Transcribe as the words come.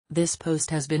This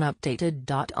post has been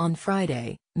updated. On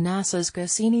Friday, NASA's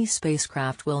Cassini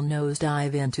spacecraft will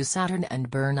nosedive into Saturn and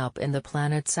burn up in the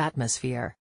planet's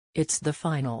atmosphere. It's the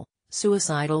final,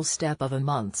 suicidal step of a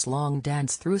months-long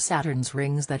dance through Saturn's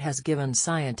rings that has given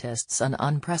scientists an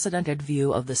unprecedented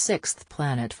view of the sixth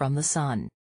planet from the Sun.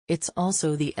 It's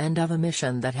also the end of a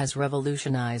mission that has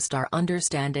revolutionized our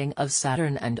understanding of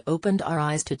Saturn and opened our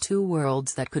eyes to two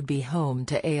worlds that could be home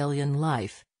to alien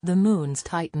life, the moons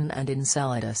Titan and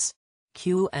Enceladus.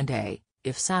 Q&A: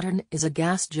 If Saturn is a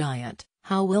gas giant,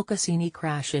 how will Cassini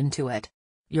crash into it?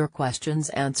 Your questions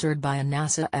answered by a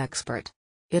NASA expert.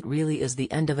 It really is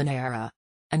the end of an era.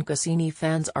 And Cassini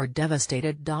fans are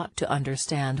devastated. To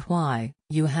understand why,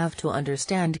 you have to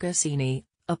understand Cassini,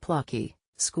 a plucky,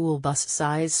 school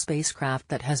bus-sized spacecraft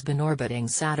that has been orbiting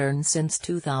Saturn since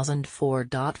 2004.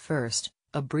 First,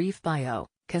 a brief bio.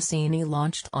 Cassini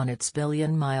launched on its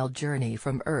billion-mile journey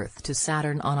from Earth to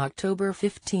Saturn on October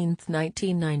 15,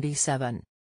 1997.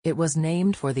 It was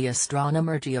named for the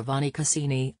astronomer Giovanni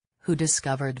Cassini, who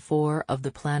discovered 4 of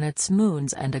the planet's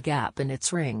moons and a gap in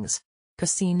its rings.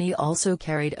 Cassini also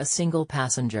carried a single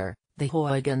passenger, the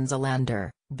Huygens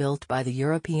lander, built by the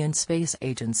European Space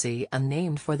Agency and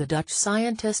named for the Dutch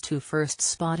scientist who first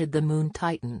spotted the moon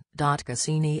Titan.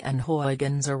 Cassini and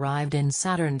Huygens arrived in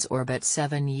Saturn's orbit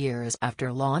 7 years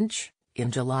after launch, in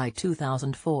July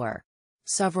 2004.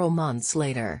 Several months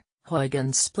later,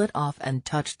 Huygens split off and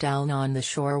touched down on the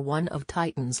shore one of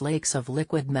Titan's lakes of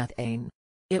liquid methane.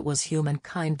 It was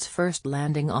humankind's first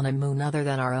landing on a moon other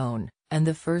than our own, and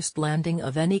the first landing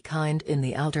of any kind in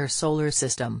the outer solar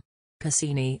system.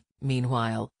 Cassini,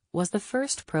 meanwhile, was the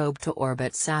first probe to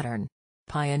orbit Saturn.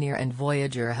 Pioneer and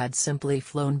Voyager had simply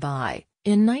flown by,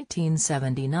 in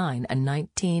 1979 and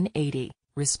 1980,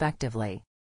 respectively.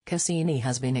 Cassini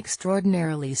has been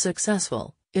extraordinarily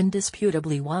successful,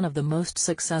 indisputably one of the most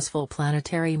successful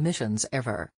planetary missions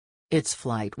ever. Its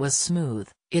flight was smooth,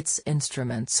 its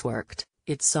instruments worked,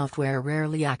 its software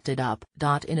rarely acted up.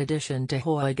 In addition to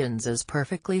Huygens's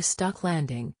perfectly stuck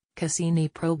landing, Cassini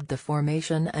probed the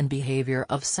formation and behavior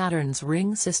of Saturn's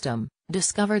ring system,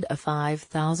 discovered a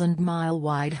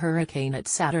 5,000-mile-wide hurricane at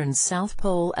Saturn's south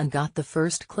pole and got the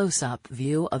first close-up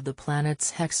view of the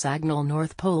planet's hexagonal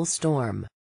North Pole storm.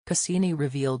 Cassini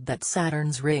revealed that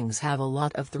Saturn's rings have a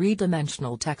lot of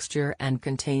three-dimensional texture and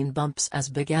contain bumps as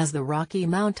big as the Rocky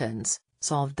Mountains,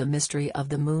 solved the mystery of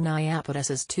the moon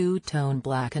Iapetus's two-tone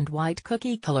black and white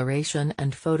cookie coloration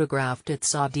and photographed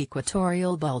its odd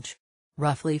equatorial bulge.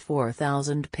 Roughly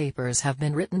 4,000 papers have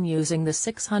been written using the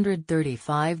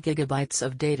 635 gigabytes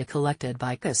of data collected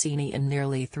by Cassini in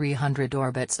nearly 300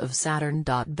 orbits of Saturn.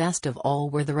 Best of all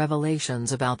were the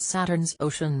revelations about Saturn's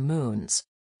ocean moons.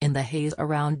 In the haze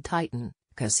around Titan,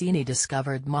 Cassini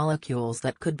discovered molecules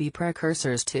that could be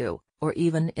precursors to, or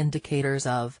even indicators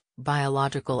of,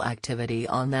 biological activity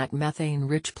on that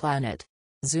methane-rich planet.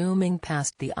 Zooming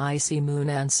past the icy moon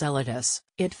Enceladus,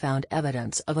 it found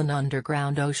evidence of an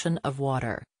underground ocean of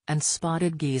water, and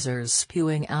spotted geysers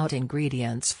spewing out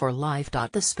ingredients for life.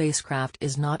 The spacecraft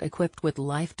is not equipped with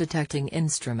life-detecting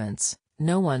instruments.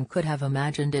 No one could have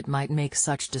imagined it might make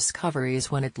such discoveries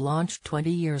when it launched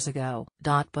 20 years ago.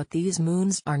 But these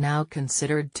moons are now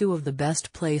considered 2 of the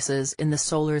best places in the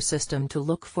solar system to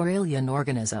look for alien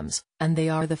organisms, and they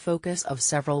are the focus of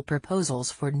several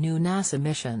proposals for new NASA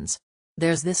missions.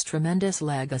 "There's this tremendous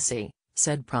legacy,"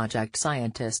 said project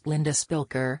scientist Linda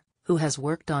Spilker, who has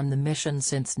worked on the mission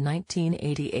since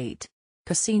 1988.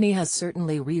 "Cassini has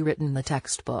certainly rewritten the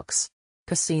textbooks.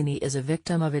 Cassini is a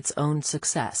victim of its own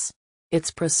success.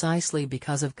 It's precisely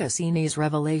because of Cassini's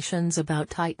revelations about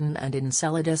Titan and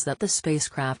Enceladus that the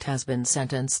spacecraft has been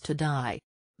sentenced to die."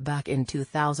 Back in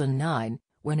 2009,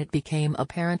 when it became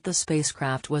apparent the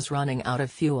spacecraft was running out of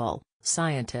fuel,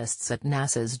 scientists at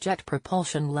NASA's Jet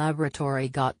Propulsion Laboratory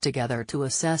got together to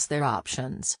assess their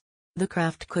options. The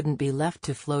craft couldn't be left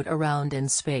to float around in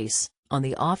space, on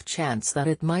the off chance that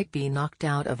it might be knocked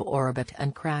out of orbit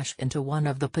and crash into one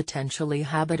of the potentially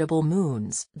habitable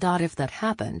moons. If that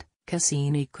happened,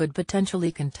 Cassini could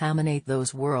potentially contaminate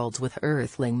those worlds with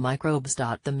Earthling microbes.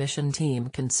 The mission team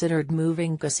considered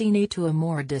moving Cassini to a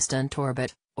more distant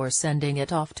orbit, or sending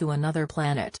it off to another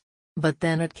planet. But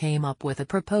then it came up with a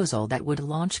proposal that would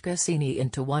launch Cassini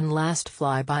into one last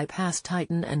flyby past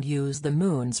Titan and use the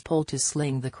moon's pull to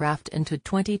sling the craft into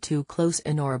 22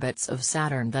 close-in orbits of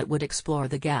Saturn that would explore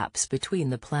the gaps between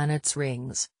the planet's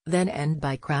rings, then end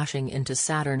by crashing into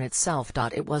Saturn itself.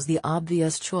 It was the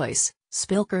obvious choice,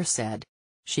 Spilker said.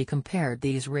 She compared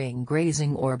these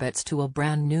ring-grazing orbits to a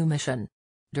brand new mission.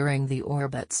 During the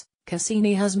orbits,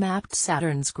 Cassini has mapped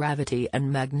Saturn's gravity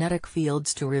and magnetic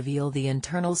fields to reveal the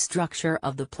internal structure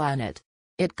of the planet.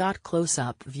 It got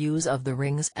close-up views of the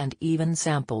rings and even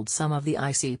sampled some of the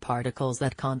icy particles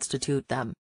that constitute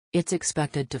them. It's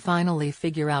expected to finally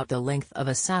figure out the length of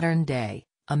a Saturn day,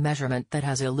 a measurement that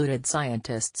has eluded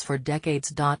scientists for decades.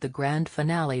 The grand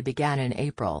finale began in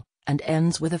April, and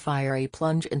ends with a fiery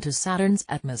plunge into Saturn's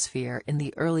atmosphere in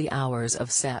the early hours of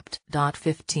Sept.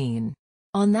 15.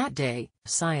 On that day,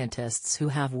 scientists who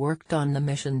have worked on the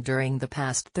mission during the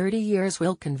past 30 years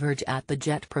will converge at the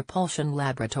Jet Propulsion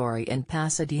Laboratory in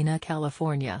Pasadena,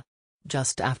 California.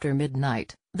 Just after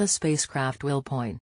midnight, the spacecraft will point